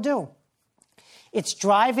trade war do? It's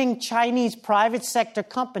driving Chinese private sector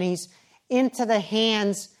companies into the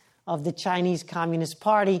hands of the Chinese Communist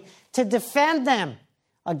Party to defend them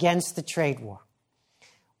against the trade war.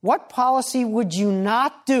 What policy would you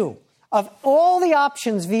not do of all the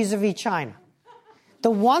options vis-a-vis China?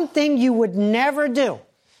 The one thing you would never do,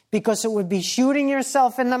 because it would be shooting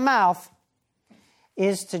yourself in the mouth,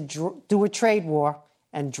 is to do a trade war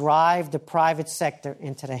and drive the private sector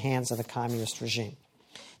into the hands of the communist regime.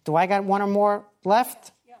 Do I got one or more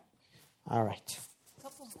left? Yeah. All right.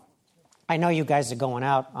 I know you guys are going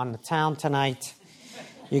out on the town tonight.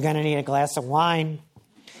 You're going to need a glass of wine.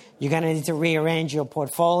 You're going to need to rearrange your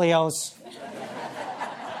portfolios.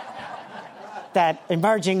 That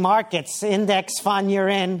emerging markets index fund you're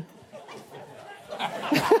in.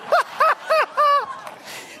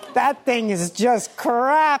 That thing is just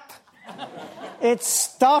crap. It's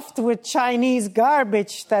stuffed with Chinese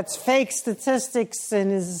garbage that's fake statistics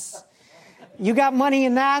and is... You got money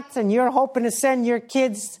in that and you're hoping to send your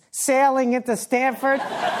kids sailing into Stanford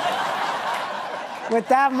with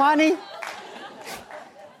that money?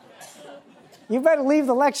 You better leave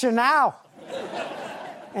the lecture now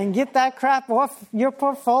and get that crap off your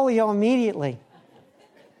portfolio immediately.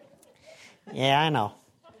 Yeah, I know.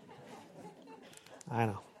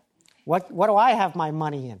 What do I have my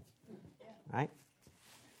money in? Right?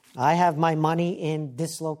 I have my money in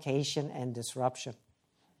dislocation and disruption.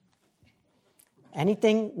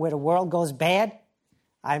 Anything where the world goes bad,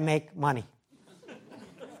 I make money.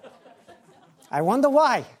 I wonder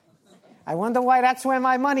why. I wonder why that's where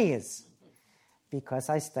my money is. Because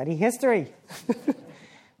I study history.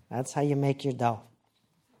 That's how you make your dough.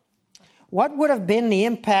 What would have been the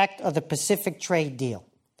impact of the Pacific Trade Deal,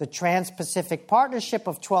 the Trans-Pacific Partnership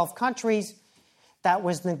of 12 countries that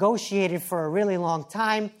was negotiated for a really long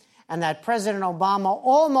time and that President Obama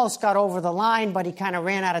almost got over the line, but he kind of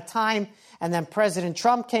ran out of time, and then President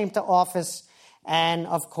Trump came to office, and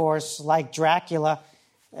of course, like Dracula,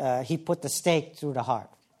 he put the stake through the heart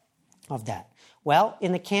of that. Well,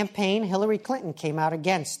 in the campaign, Hillary Clinton came out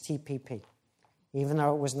against TPP, even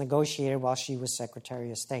though it was negotiated while she was Secretary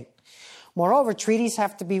of State. Moreover, treaties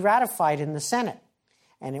have to be ratified in the Senate,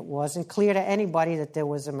 and it wasn't clear to anybody that there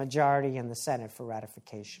was a majority in the Senate for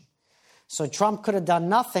ratification. So Trump could have done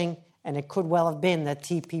nothing, and it could well have been that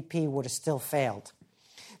TPP would have still failed.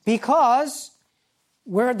 Because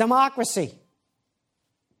we're a democracy.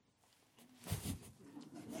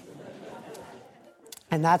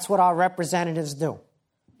 And that's what our representatives do.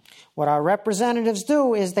 What our representatives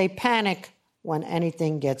do is they panic when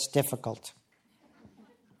anything gets difficult.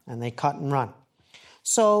 And they cut and run.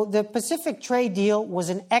 So the Pacific Trade Deal was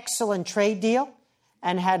an excellent trade deal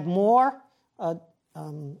and had more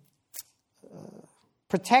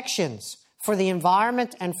protections for the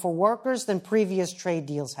environment and for workers than previous trade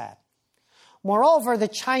deals had. Moreover, the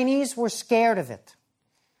Chinese were scared of it,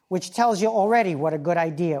 which tells you already what a good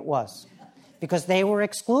idea it was, because they were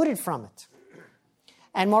excluded from it.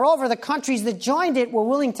 And moreover, the countries that joined it were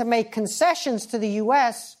willing to make concessions to the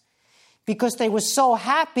U.S. because they were so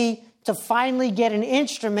happy to finally get an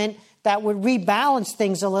instrument that would rebalance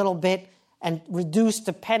things a little bit and reduce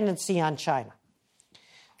dependency on China.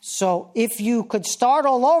 So if you could start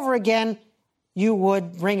all over again, you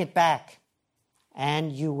would bring it back.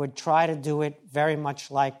 And you would try to do it very much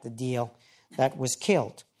like the deal that was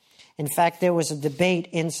killed. In fact, there was a debate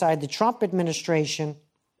inside the Trump administration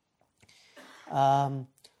to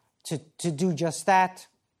do just that,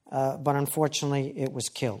 but unfortunately it was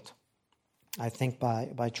killed, I think,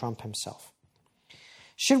 by Trump himself.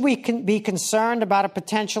 Should we be concerned about a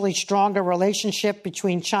potentially stronger relationship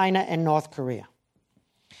between China and North Korea?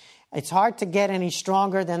 It's hard to get any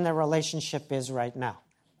stronger than the relationship is right now.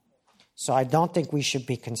 So I don't think we should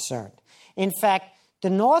be concerned. In fact, the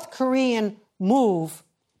North Korean move,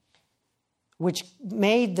 which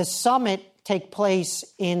made the summit take place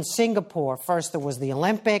in Singapore. First, there was the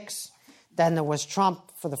Olympics. Then there was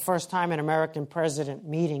Trump, for the first time, an American president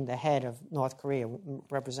meeting the head of North Korea,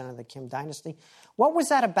 representing the Kim dynasty. What was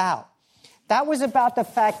that about? That was about the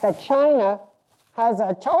fact that China has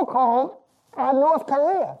a chokehold on North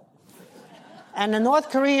Korea. And the North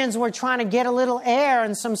Koreans were trying to get a little air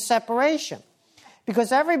and some separation.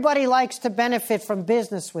 Because everybody likes to benefit from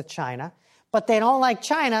business with China, but they don't like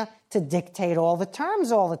China to dictate all the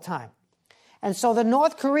terms all the time. And so the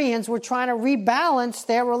North Koreans were trying to rebalance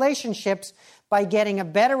their relationships by getting a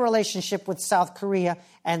better relationship with South Korea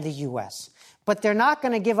and the U.S. But they're not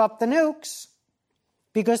going to give up the nukes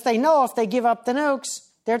because they know if they give up the nukes,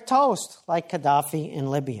 they're toast, like Gaddafi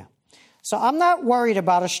in Libya. So I'm not worried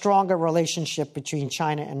about a stronger relationship between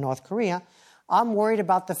China and North Korea. I'm worried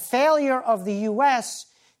about the failure of the U.S.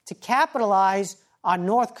 to capitalize on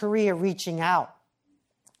North Korea reaching out.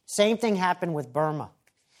 Same thing happened with Burma.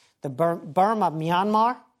 The Burma,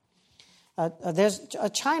 Myanmar.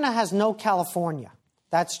 China has no California.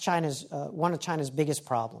 That's one of China's biggest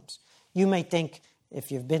problems. You may think,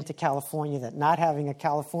 if you've been to California, that not having a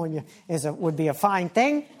California would be a fine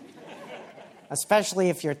thing, especially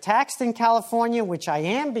if you're taxed in California, which I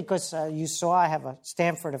am, because you saw I have a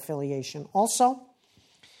Stanford affiliation also.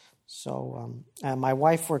 So my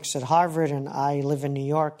wife works at Harvard, and I live in New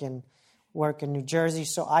York and work in New Jersey,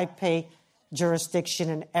 so I pay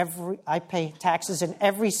I pay taxes in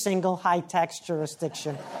every single high-tax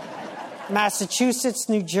jurisdiction. Massachusetts,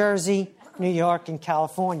 New Jersey, New York, and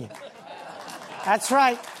California. That's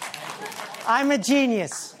right. I'm a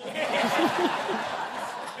genius.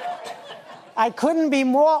 I couldn't be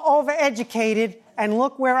more overeducated, and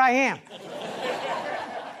look where I am.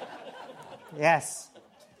 Yes,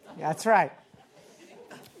 that's right.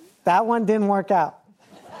 That one didn't work out.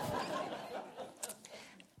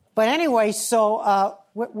 But anyway, so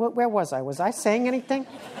where was I? Was I saying anything?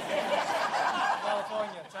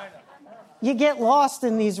 California, China. You get lost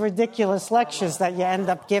in these ridiculous lectures that you end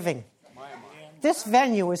up giving. This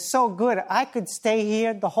venue is so good. I could stay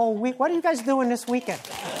here the whole week. What are you guys doing this weekend?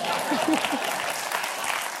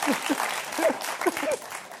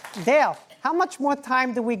 Dale, how much more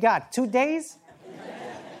time do we got? 2 days?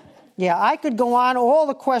 Yeah, I could go on. All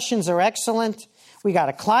the questions are excellent. We got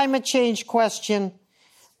a climate change question.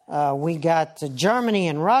 We got Germany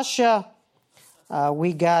and Russia.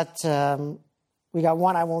 We got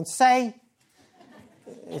one I won't say.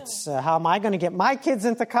 It's how am I going to get my kids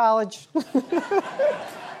into college?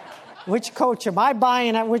 Which coach am I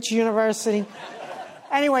buying at which university?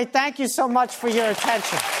 Anyway, thank you so much for your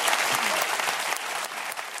attention.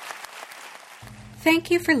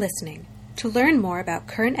 Thank you for listening. To learn more about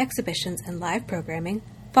current exhibitions and live programming,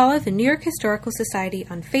 follow the New York Historical Society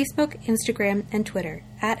on Facebook, Instagram, and Twitter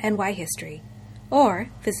 @NYHistory, or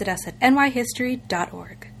visit us at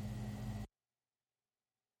nyhistory.org.